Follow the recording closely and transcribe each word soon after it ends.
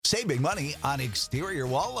Save big money on exterior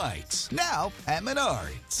wall lights. Now at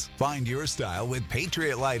Menards. Find your style with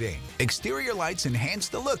Patriot Lighting. Exterior lights enhance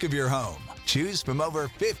the look of your home. Choose from over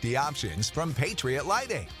 50 options from Patriot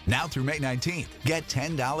Lighting. Now through May 19th, get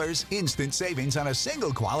 $10 instant savings on a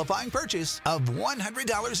single qualifying purchase of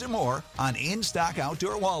 $100 or more on in-stock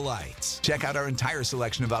outdoor wall lights. Check out our entire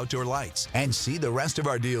selection of outdoor lights and see the rest of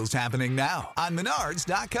our deals happening now on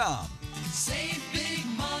Menards.com. Save big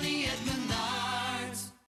money at Menards.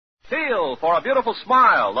 Teal for a beautiful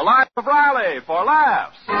smile. The Life of Riley for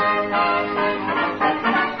laughs.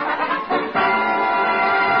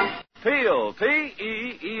 Teal,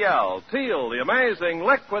 T-E-E-L. Teal, the amazing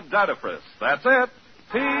liquid dentifrice. That's it.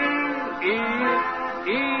 T-E-E-L.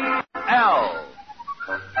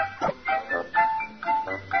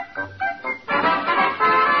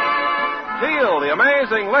 Teal, the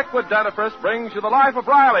amazing liquid dentifrice, brings you The Life of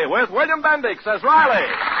Riley with William Bendix as Riley.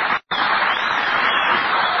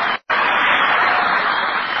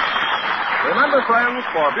 Remember, friends,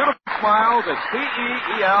 for beautiful smiles, it's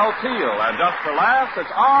T-E-E-L, Teal. And just for laughs,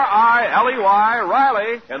 it's R-I-L-E-Y,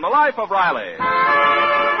 Riley, in The Life of Riley.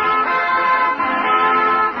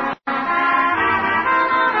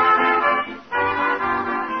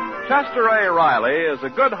 Chester A. Riley is a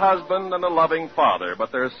good husband and a loving father,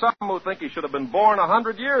 but there's some who think he should have been born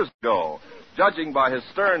 100 years ago, judging by his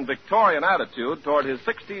stern Victorian attitude toward his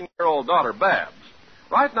 16-year-old daughter, Babs.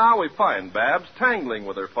 Right now, we find Babs tangling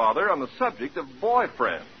with her father on the subject of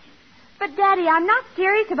boyfriends. But, Daddy, I'm not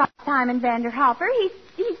serious about Simon Vanderhopper.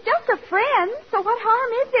 He's just a friend, so what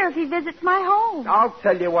harm is there if he visits my home? I'll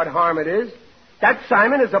tell you what harm it is. That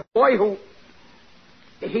Simon is a boy who...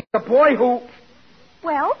 He's a boy who...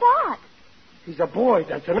 Well, what? He's a boy,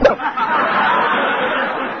 that's enough.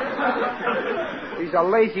 He's a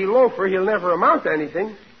lazy loafer. He'll never amount to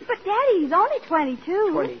anything. But, Daddy, he's only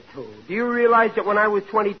 22. 22. Do you realize that when I was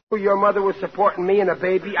 22, your mother was supporting me and a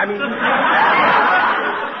baby? I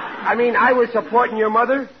mean, I was supporting your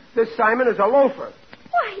mother. This Simon is a loafer.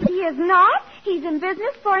 Why, he is not. He's in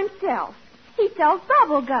business for himself. He sells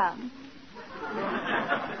bubble gum.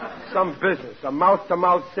 Some business, a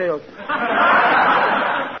mouth-to-mouth salesman.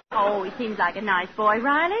 Oh, he seems like a nice boy,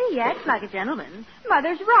 Riley. He acts like a gentleman.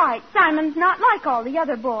 Mother's right. Simon's not like all the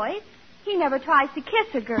other boys. He never tries to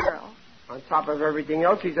kiss a girl. On top of everything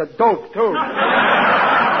else, he's a dope, too.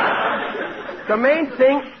 The main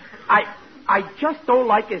thing, I just don't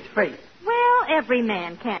like his face. Well, every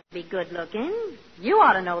man can't be good looking. You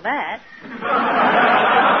ought to know that.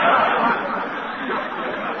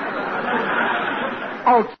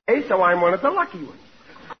 Okay, so I'm one of the lucky ones.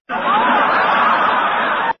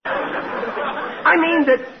 I mean,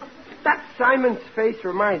 that Simon's face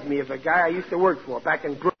reminds me of a guy I used to work for back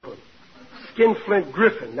in Brooklyn. Skinflint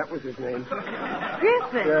Griffin, that was his name.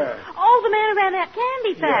 Griffin? Yeah. Oh, the man who ran that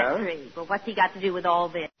candy factory. Yeah. But what's he got to do with all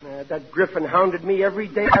this? That Griffin hounded me every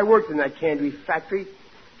day I worked in that candy factory.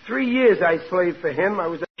 3 years I slaved for him. I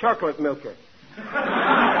was a chocolate milker.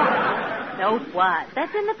 So what?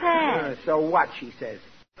 That's in the past. So what, she says.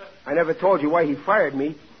 I never told you why he fired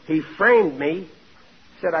me. He framed me.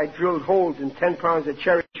 Said I drilled holes in 10 pounds of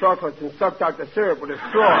cherry chocolates and sucked out the syrup with a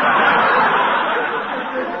straw.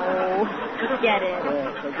 Forget it.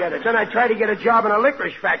 Yeah, forget it. Then I tried to get a job in a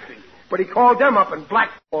licorice factory, but he called them up and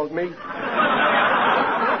blackballed me.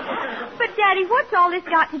 But, Daddy, what's all this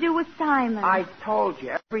got to do with Simon? I told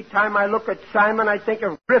you. Every time I look at Simon, I think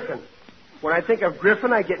of Griffin. When I think of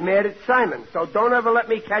Griffin, I get mad at Simon. So don't ever let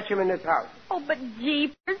me catch him in this house. Oh, but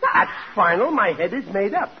jeepers. That's final. My head is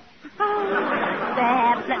made up. Oh,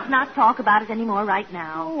 Babs, let's not talk about it anymore right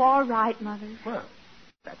now. Oh, all right, Mother. Well,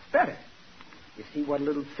 that's better. You see what a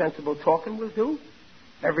little sensible talking will do?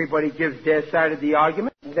 Everybody gives their side of the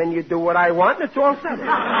argument, and then you do what I want, and it's all settled.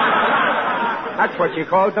 That's what you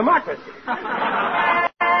call democracy.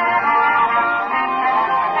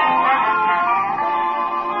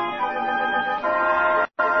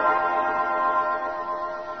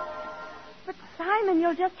 But, Simon,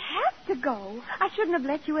 you'll just have to go. I shouldn't have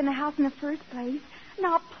let you in the house in the first place.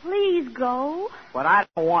 Now, please go. But I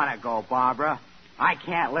don't want to go, Barbara. I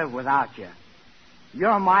can't live without you.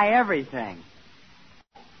 You're my everything.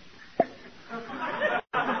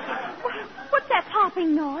 What's that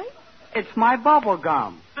popping noise? It's my bubble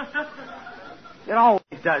gum. It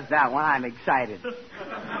always does that when I'm excited.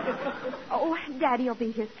 Oh, Daddy'll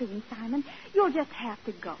be here soon, Simon. You'll just have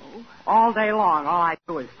to go. All day long, all I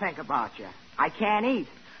do is think about you. I can't eat.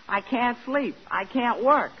 I can't sleep. I can't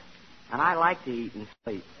work. And I like to eat and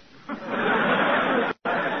sleep.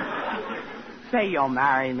 Say you'll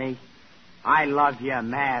marry me. I love you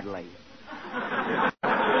madly.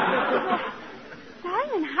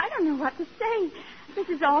 Simon, I don't know what to say. This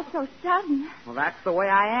is all so sudden. Well, that's the way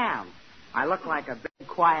I am. I look like a big,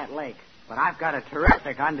 quiet lake, but I've got a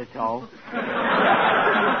terrific undertow.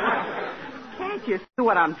 Can't you see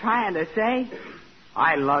what I'm trying to say?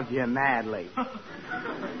 I love you madly.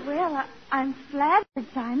 Well, I'm flattered,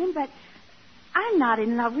 Simon, but I'm not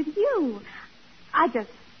in love with you. I just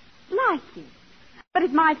like you. But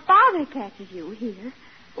if my father catches you here...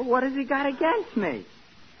 Well, what has he got against me?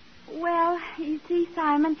 Well, you see,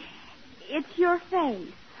 Simon, it's your face.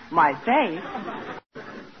 My face?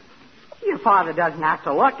 Your father doesn't have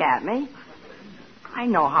to look at me. I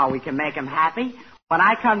know how we can make him happy. When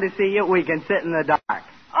I come to see you, we can sit in the dark.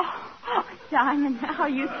 Oh, Simon, how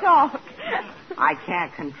you talk. I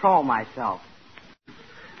can't control myself.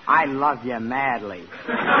 I love you madly.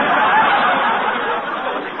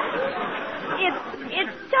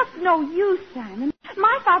 It's just no use, Simon.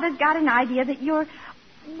 My father's got an idea that you're,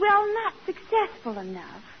 well, not successful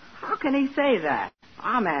enough. How can he say that?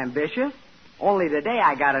 I'm ambitious. Only today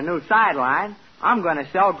I got a new sideline. I'm going to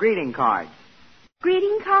sell greeting cards.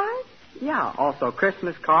 Greeting cards? Yeah, also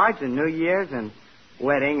Christmas cards and New Year's and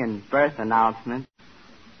wedding and birth announcements.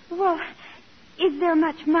 Well, is there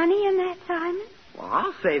much money in that, Simon? Well,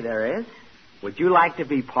 I'll say there is. Would you like to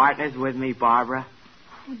be partners with me, Barbara?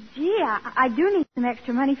 Oh, gee, I do need some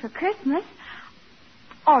extra money for Christmas.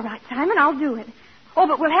 All right, Simon, I'll do it. Oh,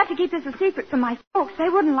 but we'll have to keep this a secret from my folks. They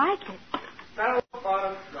wouldn't like it. Oh,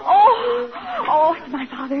 it's my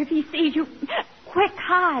father. If he sees you, quick,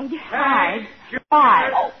 hide. Hide?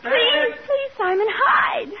 Why? Oh, please, Simon,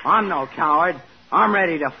 hide. I'm no coward. I'm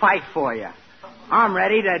ready to fight for you. I'm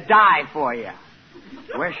ready to die for you.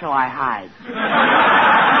 Where shall I hide?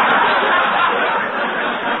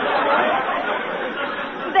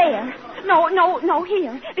 There. No,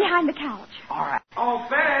 here, behind the couch. All right. Oh,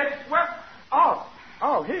 Babs, where? Oh,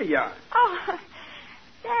 here you are. Oh,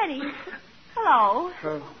 Daddy. Hello.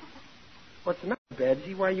 What's the matter,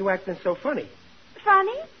 Babsy? Why are you acting so funny?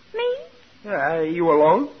 Funny? Me? Are you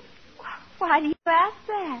alone? Why do you ask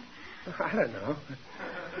that? I don't know.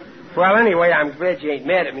 Well, anyway, I'm glad you ain't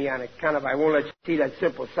mad at me on account of I won't let you see that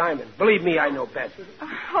simple Simon. Believe me, I know best.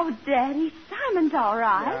 Oh, Daddy, Simon's all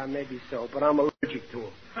right. Maybe so, but I'm allergic to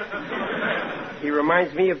him. He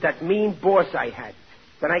reminds me of that mean boss I had.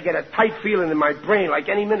 Then I get a tight feeling in my brain like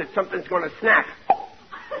any minute something's going to snap.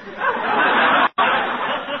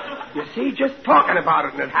 You see, just talking about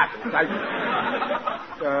it and it happens.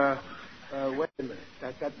 Wait a minute.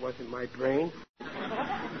 That wasn't my brain.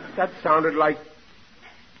 That sounded like...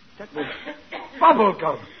 That was bubble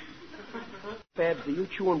gum. Babs, are you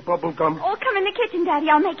chewing bubble gum? Oh, come in the kitchen, Daddy.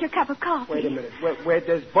 I'll make your cup of coffee. Wait a minute. Where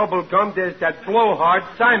there's bubble gum, there's that blowhard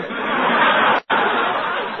Simon.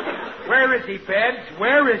 Where is he, Babs?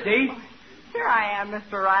 Where is he? Here I am,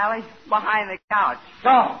 Mr. Riley, behind the couch.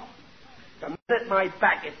 So, the minute my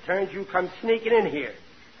back is turned, you come sneaking in here.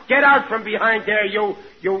 Get out from behind there, you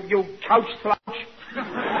couch slouch.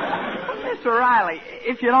 Mr. Riley,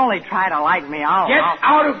 if you'd only try to like me, I'll... Get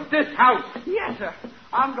out of this house. Yes, sir.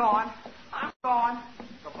 I'm going.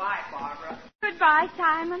 Goodbye, Barbara. Goodbye,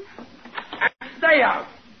 Simon. And stay out.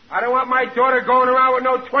 I don't want my daughter going around with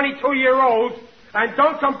no 22-year-olds. And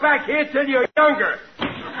don't come back here till you're younger.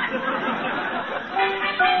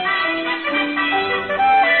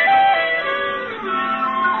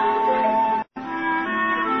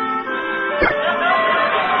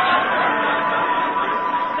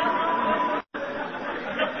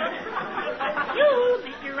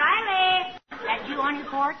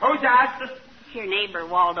 Who's that? It's your neighbor,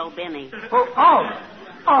 Waldo Binney. Oh,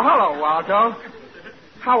 hello, Waldo.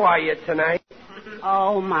 How are you tonight?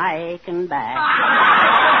 Oh, my aching back.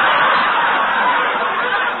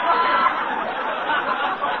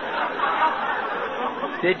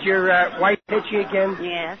 Did your wife hit you again?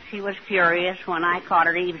 Yes, she was furious when I caught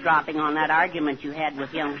her eavesdropping on that argument you had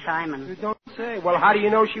with young Simon. You don't say. Well, how do you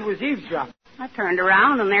know she was eavesdropping? I turned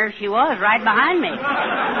around, and there she was, right behind me.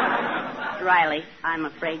 Riley, I'm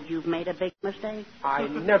afraid you've made a big mistake. I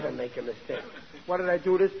never make a mistake. What did I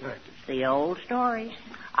do this time? It's the old story.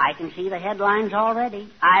 I can see the headlines already.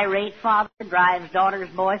 Irate father drives daughter's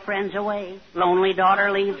boyfriends away. Lonely daughter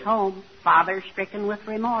leaves home. Father stricken with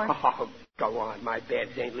remorse. Oh, go on. My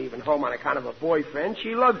Babs ain't leaving home on account of a boyfriend.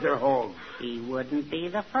 She loves her home. He wouldn't be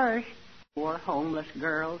the first. Poor homeless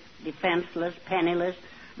girls, defenseless, penniless,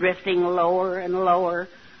 drifting lower and lower,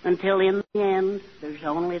 until in the end, there's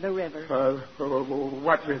only the river.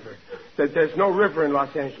 What river? There's no river in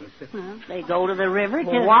Los Angeles. Well, they go to the river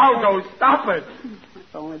to... Waldo, stop it!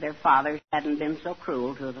 If only their fathers hadn't been so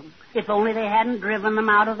cruel to them. If only they hadn't driven them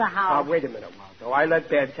out of the house. Wait a minute, Waldo. I let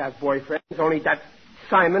Babs have boyfriends, only that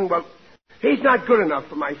Simon, well, He's not good enough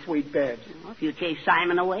for my sweet Babs. Well, if you chase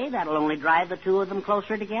Simon away, that'll only drive the two of them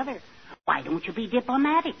closer together. Why don't you be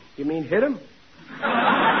diplomatic? You mean hit him?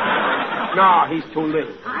 No, he's too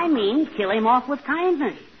little. I mean, kill him off with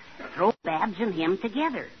kindness. Throw Babs and him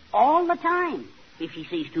together all the time. If she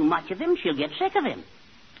sees too much of him, she'll get sick of him.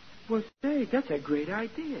 Well, say, that's a great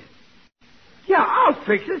idea. Yeah, I'll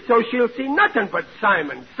fix it so she'll see nothing but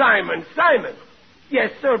Simon, Simon, Simon.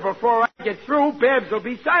 Yes, sir, before I get through, Babs will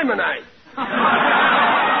be Simonized.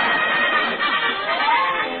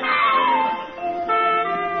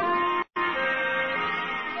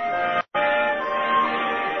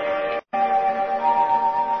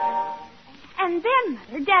 And then,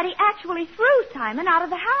 Mother, Daddy actually threw Simon out of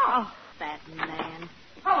the house. Oh, that man.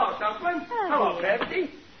 Hello, Dumpling. Oh, Hello, Babsy.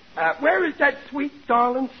 Where is that sweet,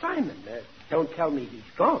 darling Simon? Don't tell me he's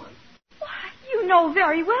gone. Why, you know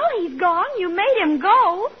very well he's gone. You made him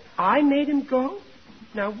go. I made him go?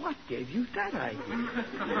 Now, what gave you that idea?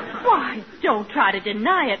 Why, don't try to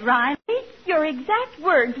deny it, Riley. Your exact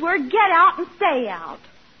words were, get out and stay out.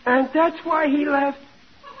 And that's why he left?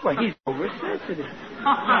 Well, he's oversensitive.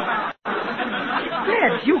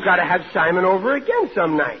 Babs, you gotta have Simon over again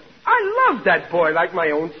some night. I love that boy like my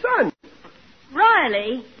own son.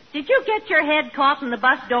 Riley, did you get your head caught in the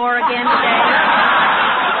bus door again today?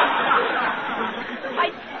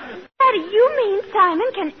 Daddy, you mean Simon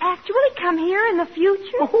can actually come here in the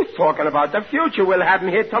future? Well, who's talking about the future? We'll have him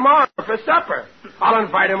here tomorrow for supper. I'll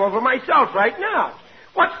invite him over myself right now.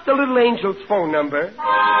 What's the little angel's phone number?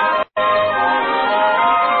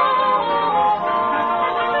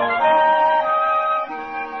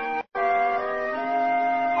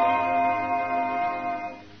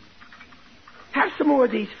 Have some more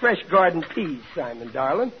of these fresh garden peas, Simon,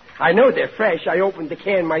 darling. I know they're fresh. I opened the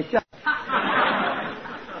can myself.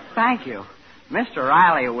 Thank you. Mr.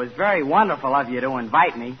 Riley, it was very wonderful of you to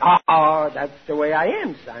invite me. Oh, that's the way I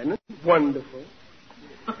am, Simon. Wonderful.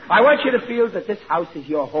 I want you to feel that this house is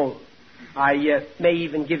your home. I may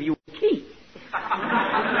even give you a key.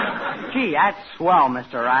 Gee, that's swell,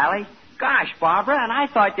 Mr. Riley. Gosh, Barbara, and I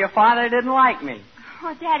thought your father didn't like me.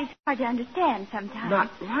 Oh, Daddy's hard to understand sometimes. Not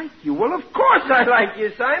like you? Well, of course I like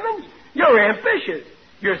you, Simon. You're ambitious.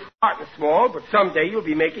 You're starting small, but someday you'll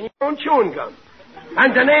be making your own chewing gum.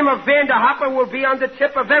 And the name of Vanderhopper will be on the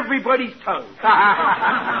tip of everybody's tongue.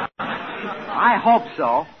 I hope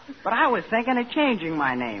so. But I was thinking of changing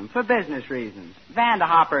my name for business reasons.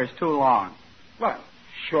 Vanderhopper is too long. Well,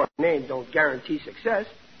 short name don't guarantee success.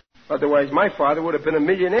 Otherwise, my father would have been a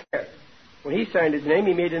millionaire. When he signed his name,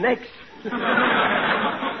 he made an X.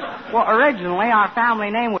 Well, originally, our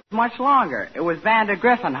family name was much longer. It was Vander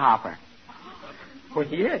Griffin Hopper. Well,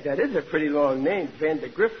 yeah, that is a pretty long name, Vander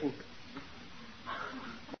Griffin.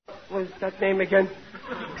 What was that name again?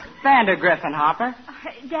 Vander Griffin Hopper.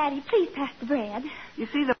 Daddy, please pass the bread. You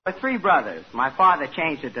see, there were three brothers. My father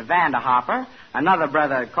changed it to Vander Hopper. Another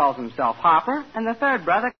brother calls himself Hopper. And the third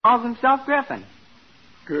brother calls himself Griffin.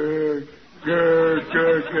 Griffin?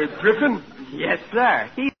 Yes, sir.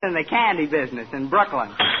 He's in the candy business in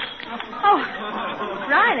Brooklyn. Oh,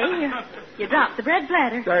 Riley, you dropped the bread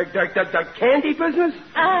platter. The candy business?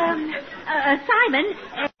 Simon,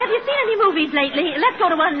 have you seen any movies lately? Let's go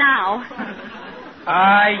to one now.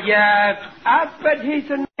 I bet he's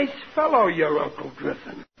a nice fellow, your Uncle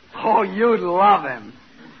Griffin. Oh, you'd love him.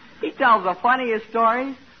 He tells the funniest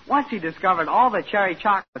stories. Once he discovered all the cherry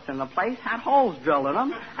chocolates in the place had holes drilled in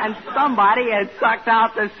them, and somebody had sucked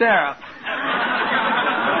out the syrup.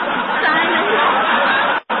 Simon,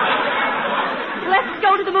 let's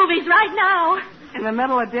go to the movies right now. In the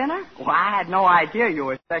middle of dinner? Well, I had no idea you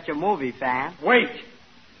were such a movie fan. Wait.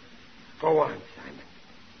 Go on, Simon.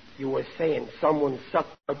 You were saying someone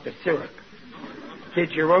sucked out the syrup.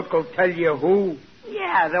 Did your uncle tell you who?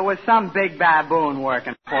 Yeah, there was some big baboon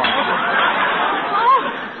working for him. Oh,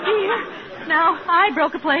 dear. Now, I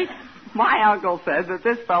broke a plate. My uncle says that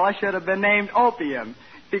this fella should have been named Opium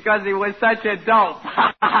because he was such a dope.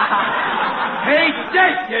 Hey,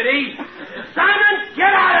 dead, did he? Simon,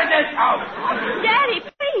 get out of this house! Daddy,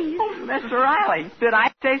 please. Oh, Mr. Riley, did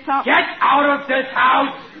I say something? Get out of this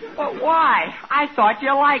house! But why? I thought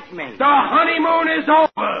you liked me. The honeymoon is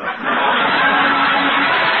over!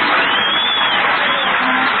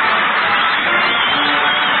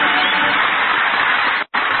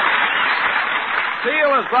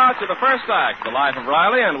 Seal is brought to the first act, The Life of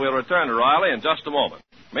Riley, and we'll return to Riley in just a moment.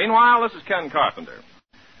 Meanwhile, this is Ken Carpenter.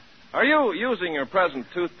 Are you using your present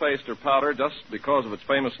toothpaste or powder just because of its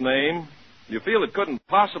famous name? You feel it couldn't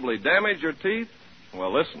possibly damage your teeth?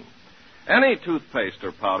 Well, listen. Any toothpaste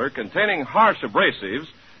or powder containing harsh abrasives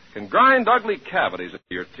can grind ugly cavities into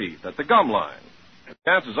your teeth at the gum line.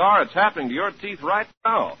 Chances are it's happening to your teeth right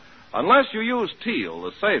now, unless you use Teal,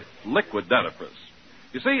 the safe liquid dentifrice.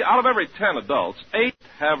 You see, out of every 10 adults, 8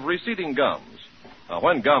 have receding gums. Now,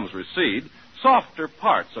 when gums recede, softer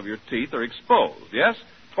parts of your teeth are exposed, yes?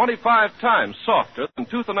 25 times softer than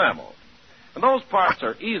tooth enamel. And those parts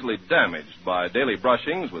are easily damaged by daily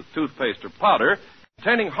brushings with toothpaste or powder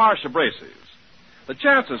containing harsh abrasives. The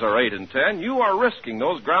chances are 8 in 10 you are risking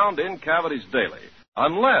those ground-in cavities daily,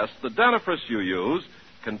 unless the dentifrice you use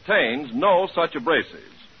contains no such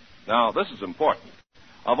abrasives. Now, this is important.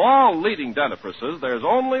 Of all leading dentifrices, there's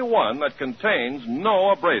only one that contains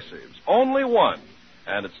no abrasives. Only one.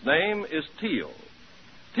 And its name is Teal.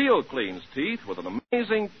 Teal cleans teeth with an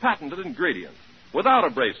amazing patented ingredient, without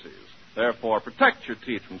abrasives. Therefore, protect your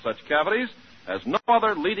teeth from such cavities as no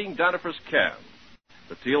other leading dentifrice can.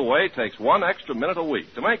 The Teal way takes 1 extra minute a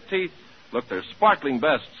week to make teeth look their sparkling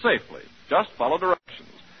best safely. Just follow directions.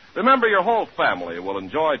 Remember, your whole family will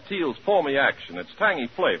enjoy Teal's foamy action, its tangy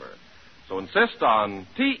flavor. So insist on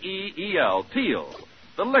T-E-E-L, Teal,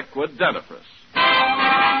 the liquid dentifrice.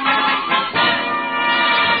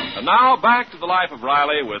 And now, back to the life of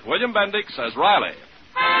Riley with William Bendix as Riley.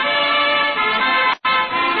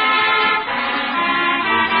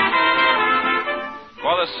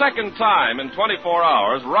 For the second time in 24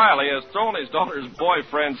 hours, Riley has thrown his daughter's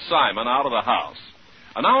boyfriend, Simon, out of the house.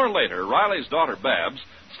 An hour later, Riley's daughter, Babs,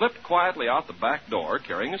 slipped quietly out the back door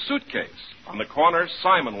carrying a suitcase. On the corner,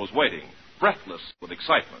 Simon was waiting, breathless with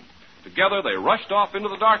excitement. Together, they rushed off into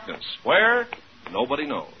the darkness. Where? Nobody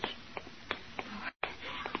knows.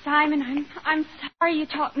 Simon, I'm sorry you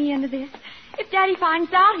talked me into this. If Daddy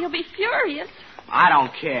finds out, he'll be furious. I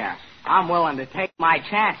don't care. I'm willing to take my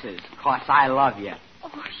chances, 'cause I love you. Oh,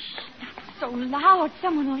 shh, not so loud.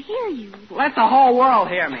 Someone will hear you. Let the whole world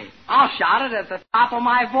hear me. I'll shout it at the top of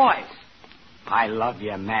my voice. I love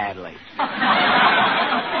you madly. Well,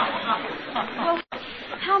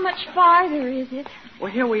 how much farther is it?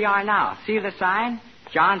 Well, here we are now. See the sign?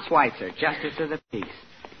 John Schweitzer, Justice of the Peace.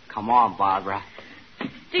 Come on, Barbara.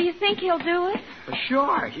 Do you think he'll do it? For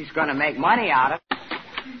sure. He's going to make money out of it.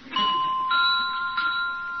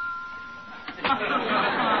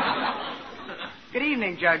 Good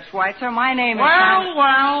evening, Judge Schweitzer. My name is... Well.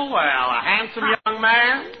 A handsome young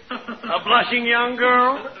man, a blushing young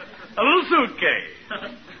girl, a little suitcase.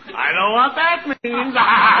 I know what that means.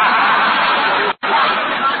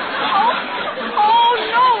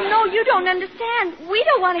 No, you don't understand. We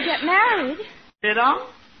don't want to get married. You don't?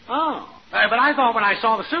 Oh. But I thought when I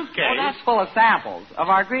saw the suitcase... Well, that's full of samples of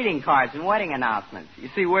our greeting cards and wedding announcements. You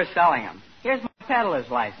see, we're selling them. Here's my peddler's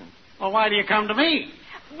license. Well, why do you come to me?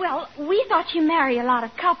 Well, we thought you marry a lot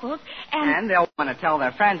of couples, And they'll want to tell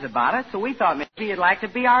their friends about it, so we thought maybe you'd like to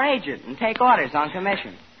be our agent and take orders on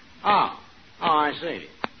commission. Oh, I see.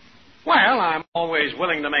 Well, I'm always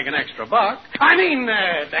willing to make an extra buck. I mean,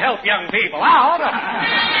 to help young people out.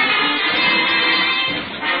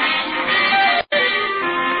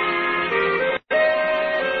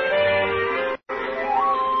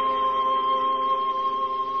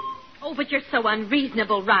 Oh, but you're so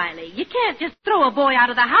unreasonable, Riley. You can't just throw a boy out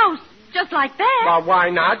of the house just like that. Well, why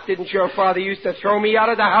not? Didn't your father used to throw me out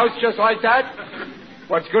of the house just like that?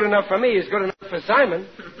 What's good enough for me is good enough for Simon.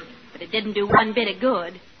 But it didn't do one bit of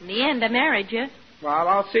good. In the end, I married you. Well,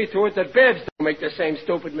 I'll see to it that Babs don't make the same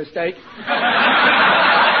stupid mistake.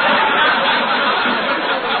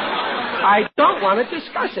 I don't want to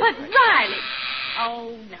discuss it. But, Riley...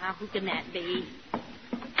 Oh, now, who can that be?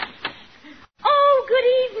 Oh, good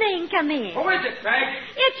evening. Come in. Who is it, Peg?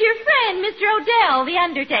 It's your friend, Mr. Odell, the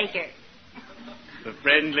undertaker. The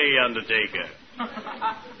friendly undertaker.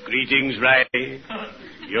 Greetings, Riley.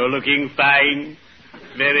 You're looking fine.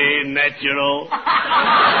 Very natural.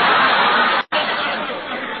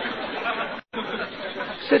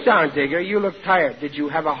 Sit down, Digger. You look tired. Did you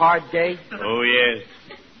have a hard day? Oh, yes.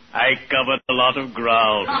 I covered a lot of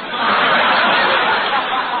ground.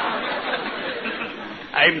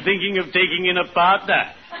 I'm thinking of taking in a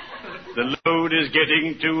partner. The load is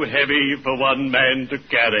getting too heavy for one man to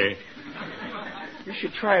carry. You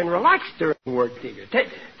should try and relax during work, Digger.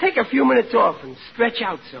 Take a few minutes off and stretch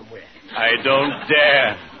out somewhere. I don't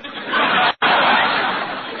dare.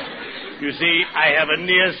 You see, I have a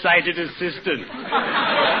nearsighted assistant.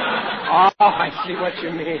 Oh, I see what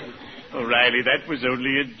you mean. Oh, Riley, that was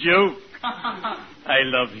only a joke. I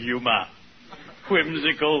love humor.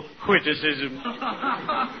 Whimsical witticism.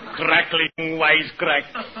 Crackling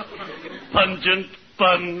wisecracks. Pungent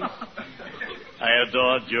puns. I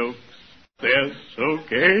adore jokes. They're so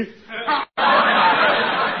gay.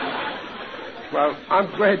 Well, I'm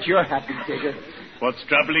glad you're happy, Digger. What's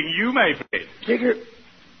troubling you, my friend? Digger,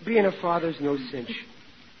 Being a father's no cinch.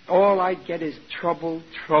 All I get is trouble,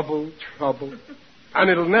 trouble, trouble. And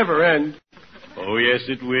it'll never end. Oh, yes,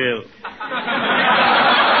 it will.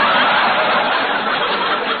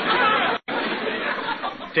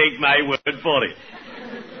 Take my word for it.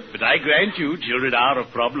 But I grant you, children are a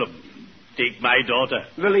problem. Take my daughter.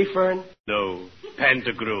 Lily Fern? No,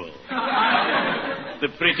 Pantagruel. The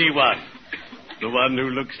pretty one. The one who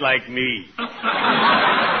looks like me.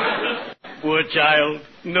 Poor child.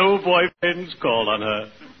 No boyfriends call on her.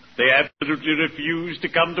 They absolutely refuse to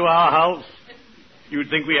come to our house. You'd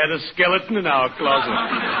think we had a skeleton in our closet.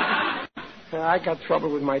 I got trouble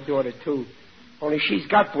with my daughter, too. Only she's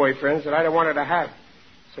got boyfriends that I don't want her to have.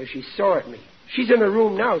 So she's sore at me. She's in the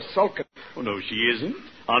room now, sulking. Oh, no, she isn't.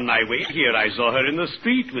 On my way here, I saw her in the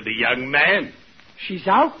street with a young man. She's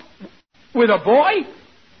out? With a boy?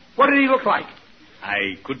 What did he look like?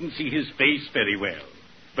 I couldn't see his face very well.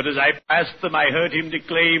 But as I passed them, I heard him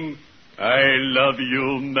declaim, "I love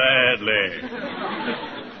you madly,"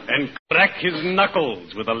 and crack his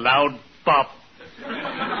knuckles with a loud pop.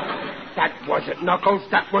 That wasn't knuckles.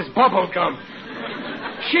 That was bubble gum.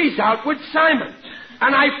 She's out with Simon.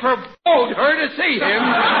 And I forbade her to see him.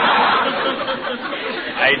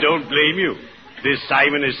 I don't blame you. This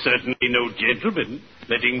Simon is certainly no gentleman,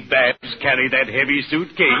 letting Babs carry that heavy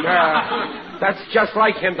suitcase. That's just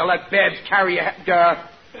like him to let Babs carry a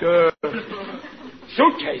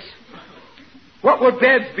suitcase. What would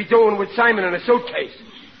Babs be doing with Simon in a suitcase?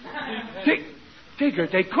 Digger,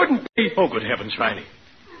 they couldn't be. Oh, good heavens, Riley.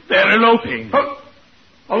 They're eloping.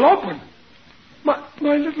 Eloping? My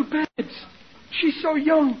little Babs. She's so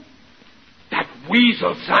young. That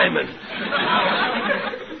weasel, Simon.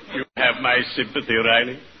 You have my sympathy,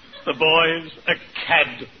 Riley. The boy's a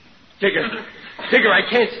cad. Digger, I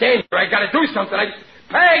can't stand here. I gotta do something.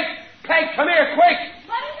 Peg, come here, quick.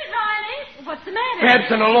 What is it, Riley? What's the matter?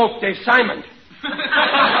 Babs and elope. They've Simon.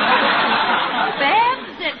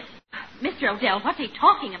 Babs? Mr. Odell, what's he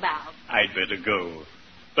talking about? I'd better go.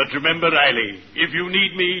 But remember, Riley, if you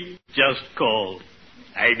need me, just call.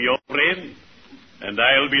 I'm your friend. And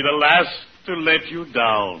I'll be the last to let you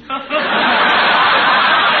down.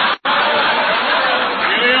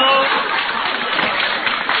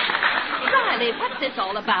 Riley, what's this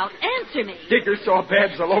all about? Answer me. Digger saw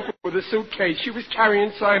Babs eloping with a suitcase. She was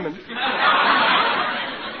carrying Simon.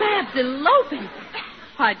 Babs eloping?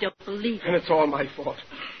 I don't believe it. And it's all my fault.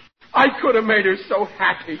 I could have made her so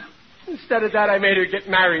happy. Instead of that, I made her get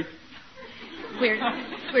married. We're not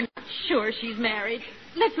sure she's married.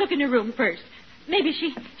 Let's look in her room first. Maybe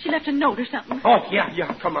she left a note or something. Oh,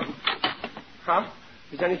 yeah, come on. Huh?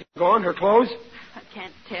 Is anything gone? Her clothes? I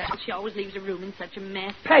can't tell. She always leaves her room in such a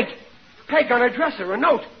mess. Peg on her dresser, a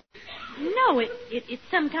note. No, it's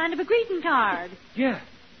some kind of a greeting card. Yeah,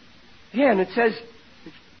 and it says...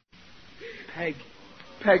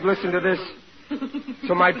 Peg, listen to this.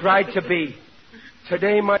 To my bride-to-be.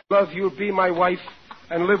 Today, my love, you'll be my wife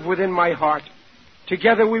and live within my heart.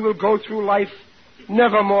 Together we will go through life,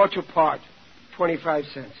 never more to part. 25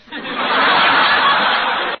 cents.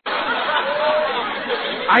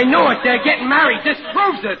 I knew it. They're getting married. This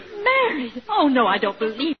proves it. Married? Oh, no, I don't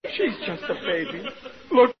believe it. She's just a baby.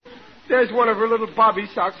 Look, there's one of her little bobby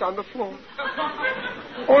socks on the floor.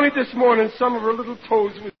 Only this morning, some of her little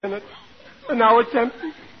toes was in it. And now it's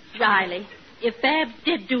empty. Riley, if Babs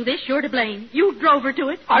did do this, you're to blame. You drove her to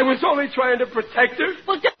it. I was only trying to protect her.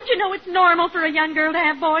 Well, don't you know it's normal for a young girl to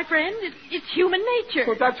have boyfriends? It's human nature.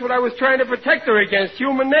 Well, that's what I was trying to protect her against,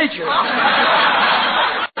 human nature.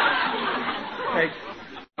 Hey,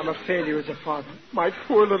 I'm a failure as a father. My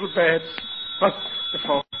poor little Babs. The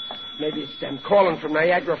phone. Maybe it's them calling from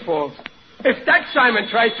Niagara Falls. If that Simon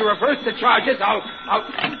tries to reverse the charges, I'll...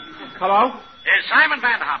 Hello? Is Simon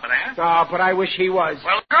Vanderhopper there? Oh, but I wish he was.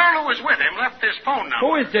 Well, the girl who was with him left this phone number.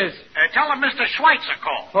 Who is this? Tell him Mr. Schweitzer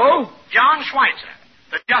called. Who? John Schweitzer,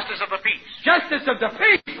 the Justice of the Peace. Justice of the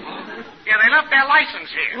Peace? Yeah, they left their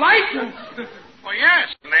license here. License? Well,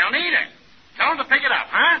 yes, and they'll need it. Tell them to pick it up,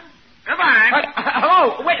 huh? Goodbye.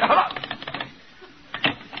 Hello? Wait, hello.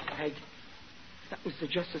 Peg, that was the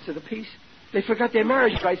Justice of the Peace. They forgot their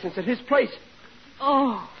marriage license at his place.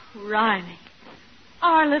 Oh, Riley.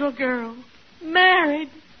 Our little girl.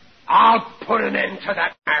 Married. I'll put an end to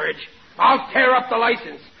that marriage. I'll tear up the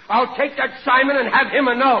license. I'll take that Simon and have him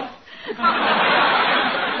annul.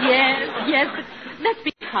 Yes, but let's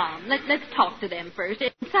be calm. Let's talk to them first.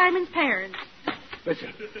 It's Simon's parents.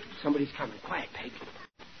 Listen, somebody's coming. Quiet, Peg.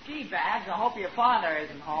 Gee, Babs, I hope your father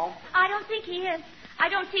isn't home. I don't think he is. I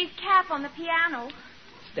don't see his cap on the piano.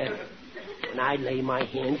 that when I lay my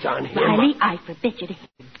hands on him... Riley, I forbid you to hit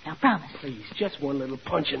him. Now, promise. Please, just one little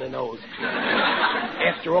punch in the nose.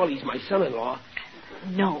 After all, he's my son-in-law.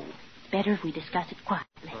 No. It's better if we discuss it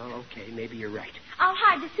quietly. Well, okay, maybe you're right. I'll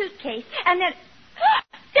hide the suitcase, and then...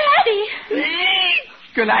 Daddy!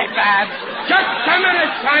 Good night, Babs. Just a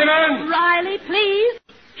minute, Simon! Riley, please.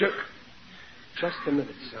 Just a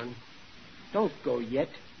minute, son. Don't go yet.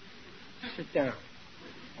 Sit down.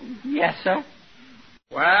 Yes, sir?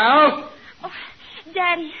 Well? Oh,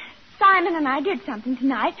 Daddy, Simon and I did something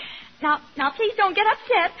tonight. Now, please don't get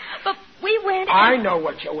upset, but we went... I know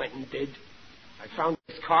what you went and did. I found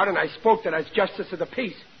this card, and I spoke to that justice of the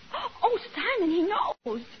peace. Oh, Simon, he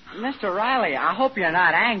knows. Mr. Riley, I hope you're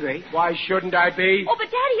not angry. Why shouldn't I be? Oh, but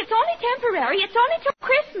Daddy, it's only temporary. It's only till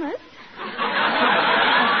Christmas.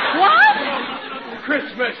 What?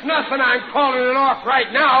 Christmas, nothing. I'm calling it off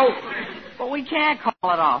right now. But we can't call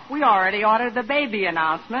it off. We already ordered the baby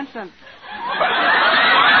announcements and...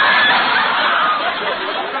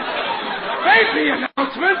 Baby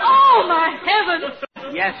announcements? Oh, my heavens!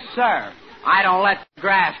 Yes, sir. I don't let the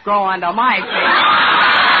grass grow under my feet.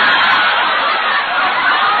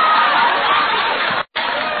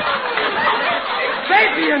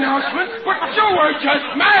 Baby announcements? But you were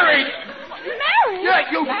just married. Married?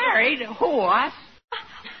 Yeah, you... Married? Who, us?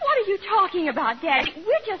 What are you talking about, Daddy?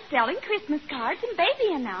 We're just selling Christmas cards and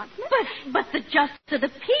baby announcements. But the justice of the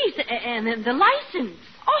peace and the license.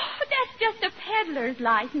 Oh, that's just a peddler's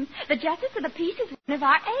license. The justice of the peace is one of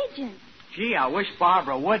our agents. Gee, I wish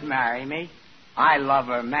Barbara would marry me. I love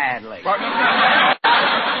her madly.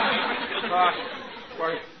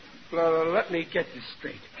 Let me get this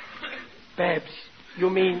straight. Babs, you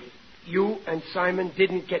mean you and Simon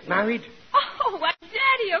didn't get married? Oh, well,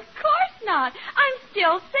 Daddy, of course not. I'm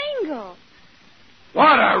still single.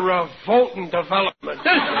 What a revolting development.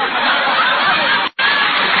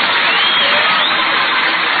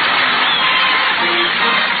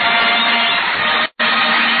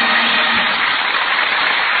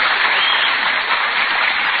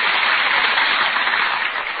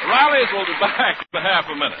 Riley's will be back in half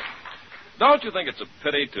a minute. Don't you think it's a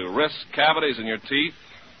pity to risk cavities in your teeth?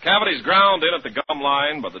 Cavities ground in at the gum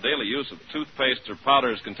line by the daily use of toothpaste or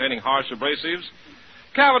powders containing harsh abrasives?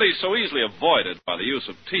 Cavities so easily avoided by the use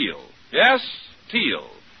of Teal. Yes, Teal.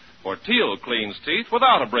 For Teal cleans teeth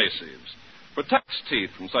without abrasives, protects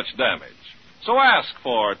teeth from such damage. So ask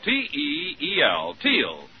for T-E-E-L,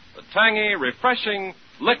 Teal, the tangy, refreshing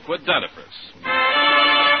liquid dentifrice.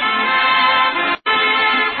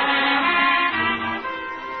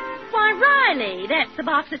 Riley, that's the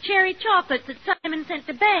box of cherry chocolates that Simon sent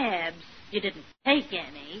to Babs. You didn't take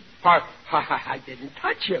any. I didn't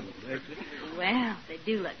touch him. Well, they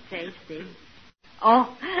do look tasty.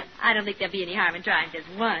 Oh, I don't think there'll be any harm in trying just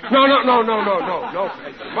one. No.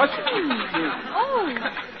 Mustard. Oh,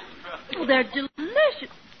 they're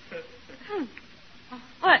delicious.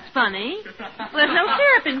 Well, that's funny. Well, there's no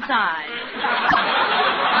syrup inside.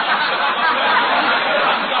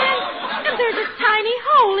 And there's a tiny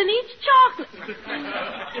hole in each chocolate.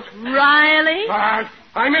 Riley?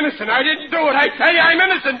 I'm innocent. I didn't do it. I tell you, I'm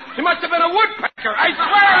innocent. He must have been a woodpecker. I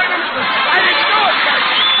swear I'm innocent. I didn't do it.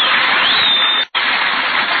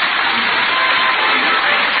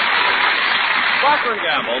 Procter &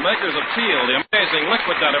 Gamble, makers of Teal, the amazing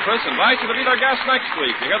liquid dentifrice, invite you to be their guest next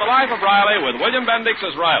week to hear the life of Riley with William Bendix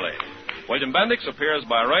as Riley. William Bendix appears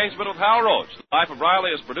by arrangement with Hal Roach. The Life of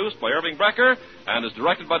Riley is produced by Irving Brecker and is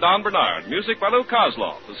directed by Don Bernard. Music by Lou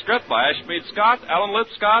Kozloff. The script by Ashmead Scott, Alan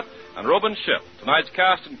Lipscott, and Reuben Shipp. Tonight's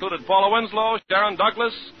cast included Paula Winslow, Sharon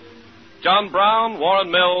Douglas, John Brown, Warren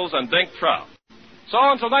Mills, and Dink Trout. So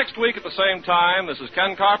until next week at the same time, this is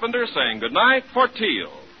Ken Carpenter saying goodnight for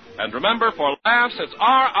Teal. And remember, for laughs, it's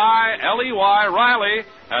R-I-L-E-Y, Riley,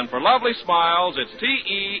 and for lovely smiles, it's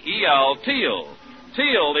T-E-E-L, Teal.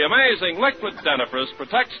 Teal, the amazing liquid dentifrice,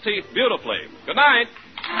 protects teeth beautifully. Good night.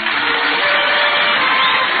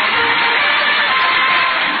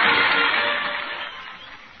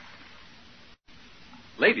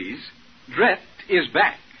 Ladies, Dreft is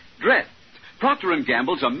back. Dreft, Procter &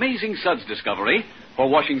 Gamble's amazing suds discovery for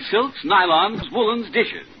washing silks, nylons, woolens,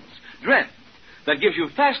 dishes. Dreft, that gives you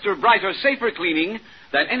faster, brighter, safer cleaning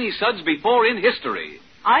than any suds before in history.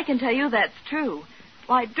 I can tell you that's true.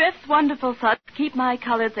 Why, Drift's wonderful suds keep my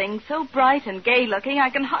colored things so bright and gay-looking I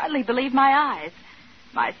can hardly believe my eyes.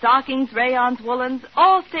 My stockings, rayons, woolens,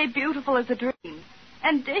 all stay beautiful as a dream.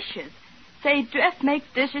 And dishes. Say, Drift makes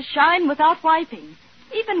dishes shine without wiping.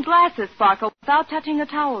 Even glasses sparkle without touching a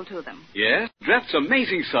towel to them. Yes, Drift's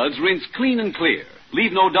amazing suds rinse clean and clear.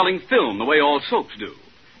 Leave no dulling film the way all soaps do.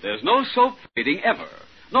 There's no soap fading ever.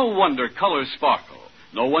 No wonder colors sparkle.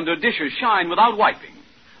 No wonder dishes shine without wiping.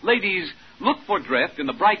 Ladies, look for Dreft in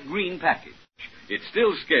the bright green package. It's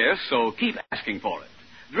still scarce, so keep asking for it.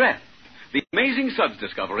 Dreft, the amazing suds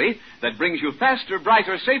discovery that brings you faster,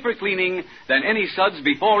 brighter, safer cleaning than any suds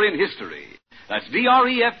before in history. That's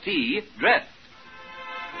D-R-E-F-T, Dreft.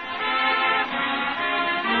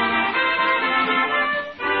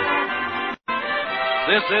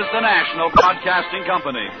 This is the National Broadcasting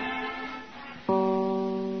Company.